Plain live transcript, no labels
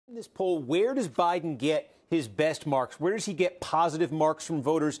In this poll, where does Biden get his best marks? Where does he get positive marks from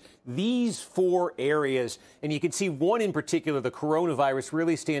voters? These four areas. And you can see one in particular, the coronavirus,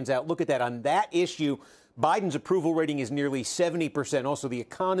 really stands out. Look at that. On that issue, Biden's approval rating is nearly 70%. Also, the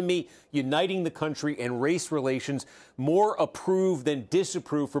economy, uniting the country, and race relations, more approved than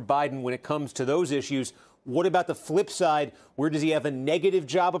disapproved for Biden when it comes to those issues. What about the flip side? Where does he have a negative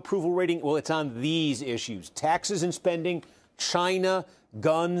job approval rating? Well, it's on these issues: taxes and spending, China,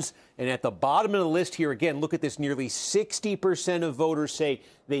 guns. And at the bottom of the list here, again, look at this. Nearly 60% of voters say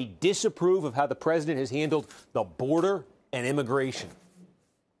they disapprove of how the president has handled the border and immigration.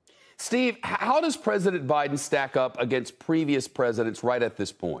 Steve, how does President Biden stack up against previous presidents right at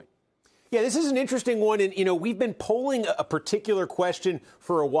this point? Yeah, this is an interesting one. And, we've been polling a particular question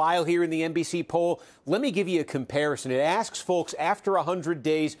for a while here in the NBC poll. Let me give you a comparison. It asks folks, after 100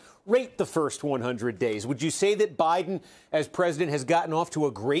 days, rate the first 100 days. Would you say that Biden, as president, has gotten off to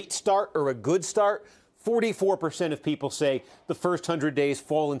a great start or a good start? 44% of people say the first 100 days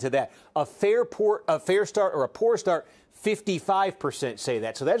fall into that. A fair start or a poor start, 55% say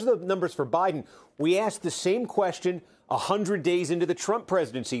that. So that's the numbers for Biden. We asked the same question 100 days into the Trump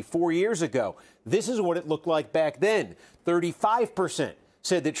presidency 4 years ago. This is what it looked like back then. 35%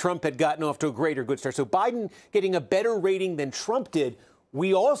 said that Trump had gotten off to a great or good start. So Biden getting a better rating than Trump did.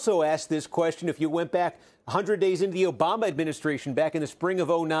 We also asked this question if you went back 100 days into the Obama administration back in the spring of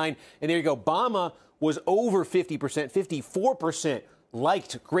 2009. And there you go. Obama was over 50%, 54%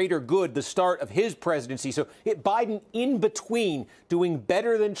 liked great or good the start of his presidency. So Biden in between doing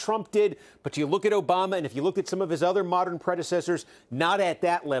better than Trump did. But you look at Obama, and if you look at some of his other modern predecessors, not at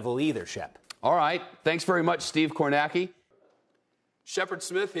that level either, Shep. All right. Thanks very much, Steve Kornacki. Shepard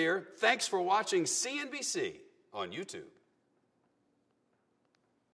Smith here. Thanks for watching CNBC on YouTube.